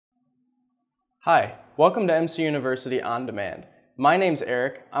Hi, welcome to MC University On Demand. My name's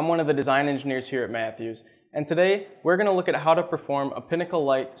Eric, I'm one of the design engineers here at Mathews, and today we're going to look at how to perform a Pinnacle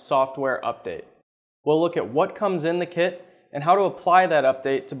Lite software update. We'll look at what comes in the kit and how to apply that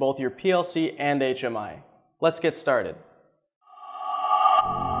update to both your PLC and HMI. Let's get started.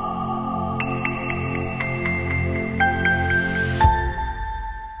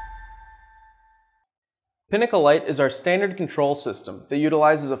 Pinnacle Lite is our standard control system that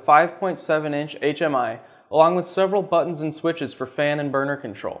utilizes a 5.7-inch HMI along with several buttons and switches for fan and burner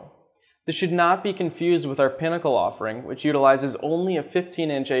control. This should not be confused with our Pinnacle offering, which utilizes only a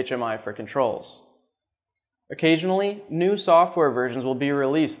 15-inch HMI for controls. Occasionally, new software versions will be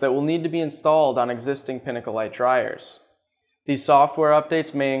released that will need to be installed on existing Pinnacle Lite dryers. These software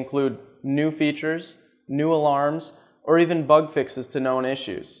updates may include new features, new alarms, or even bug fixes to known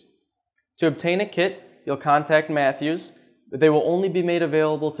issues. To obtain a kit, you'll contact Mathews, but they will only be made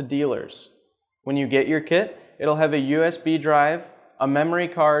available to dealers. When you get your kit, it'll have a USB drive, a memory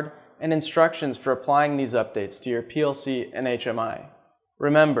card, and instructions for applying these updates to your PLC and HMI.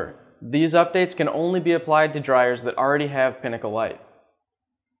 Remember, these updates can only be applied to dryers that already have Pinnacle Lite.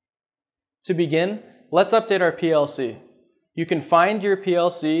 To begin, let's update our PLC. You can find your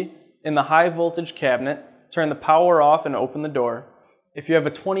PLC in the high voltage cabinet, turn the power off and open the door. If you have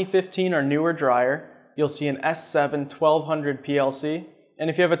a 2015 or newer dryer, you'll see an S7 1200 PLC, and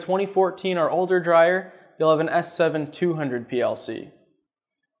if you have a 2014 or older dryer, you'll have an S7 200 PLC.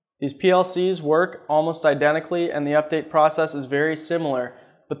 These PLCs work almost identically and the update process is very similar,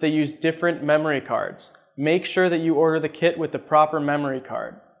 but they use different memory cards. Make sure that you order the kit with the proper memory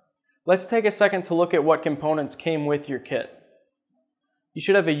card. Let's take a second to look at what components came with your kit. You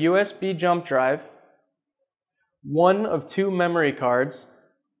should have a USB jump drive, one of two memory cards.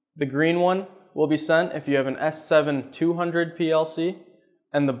 The green one will be sent if you have an S7 200 PLC,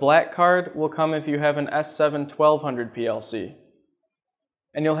 and the black card will come if you have an S7 1200 PLC.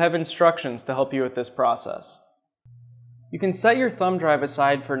 And you'll have instructions to help you with this process. You can set your thumb drive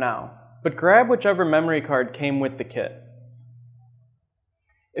aside for now, but grab whichever memory card came with the kit.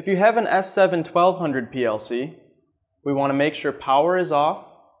 If you have an S7 1200 PLC, we want to make sure power is off,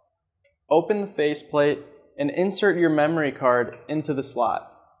 open the faceplate, and insert your memory card into the slot.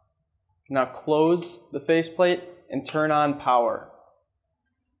 Now close the faceplate and turn on power.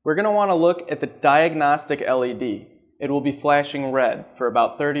 We're going to want to look at the diagnostic LED. It will be flashing red for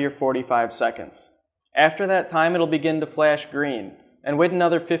about 30 or 45 seconds. After that time, it'll begin to flash green, and wait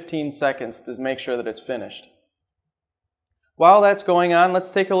another 15 seconds to make sure that it's finished. While that's going on,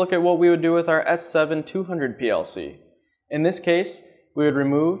 let's take a look at what we would do with our S7 200 PLC. In this case, we would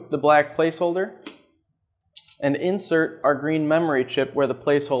remove the black placeholder and insert our green memory chip where the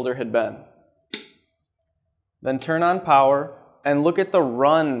placeholder had been. Then turn on power and look at the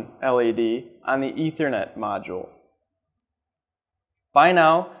Run LED on the Ethernet module. By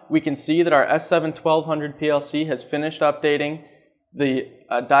now, we can see that our S7 1200 PLC has finished updating. The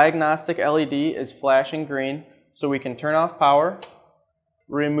diagnostic LED is flashing green, so we can turn off power,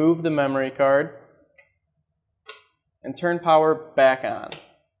 remove the memory card, and turn power back on.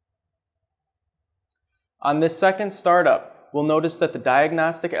 On this second startup, we'll notice that the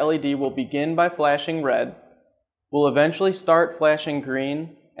diagnostic LED will begin by flashing red, will eventually start flashing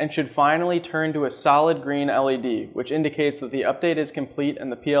green, and should finally turn to a solid green LED, which indicates that the update is complete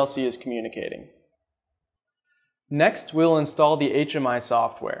and the PLC is communicating. Next, we'll install the HMI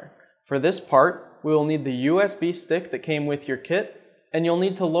software. For this part, we will need the USB stick that came with your kit, and you'll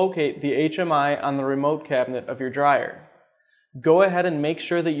need to locate the HMI on the remote cabinet of your dryer. Go ahead and make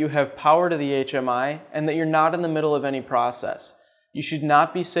sure that you have power to the HMI and that you're not in the middle of any process. You should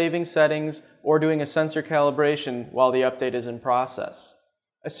not be saving settings or doing a sensor calibration while the update is in process.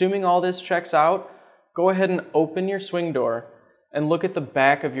 Assuming all this checks out, go ahead and open your swing door and look at the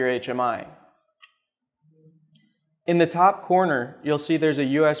back of your HMI. In the top corner, you'll see there's a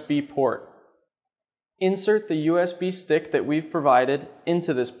USB port. Insert the USB stick that we've provided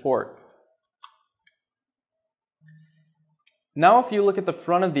into this port. Now if you look at the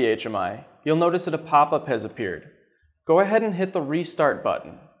front of the HMI, you'll notice that a pop-up has appeared. Go ahead and hit the restart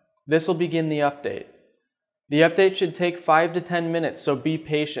button. This will begin the update. The update should take 5 to 10 minutes, so be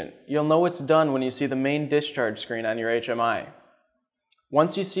patient. You'll know it's done when you see the main discharge screen on your HMI.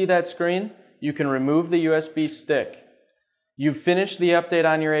 Once you see that screen, you can remove the USB stick. You've finished the update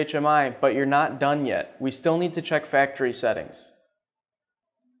on your HMI, but you're not done yet. We still need to check factory settings.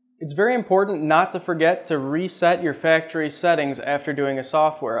 It's very important not to forget to reset your factory settings after doing a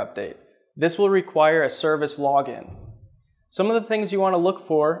software update. This will require a service login. Some of the things you want to look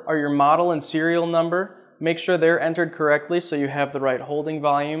for are your model and serial number. Make sure they're entered correctly so you have the right holding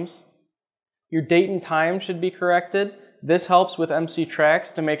volumes. Your date and time should be corrected. This helps with MC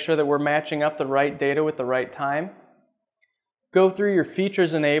Tracks to make sure that we're matching up the right data with the right time. Go through your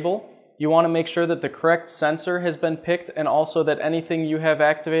features enable. You want to make sure that the correct sensor has been picked and also that anything you have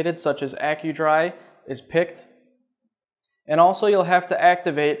activated, such as AccuDry, is picked. And also you'll have to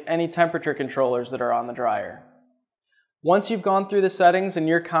activate any temperature controllers that are on the dryer. Once you've gone through the settings and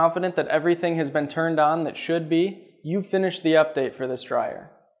you're confident that everything has been turned on that should be, you've finished the update for this dryer.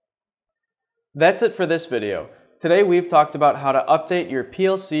 That's it for this video. Today we've talked about how to update your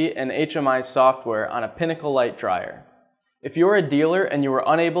PLC and HMI software on a Pinnacle Lite dryer. If you're a dealer and you were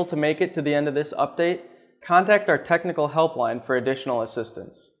unable to make it to the end of this update, contact our technical helpline for additional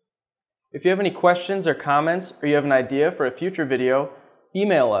assistance. If you have any questions or comments, or you have an idea for a future video,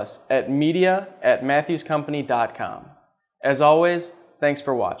 email us at media@mathewscompany.com. As always, thanks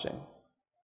for watching.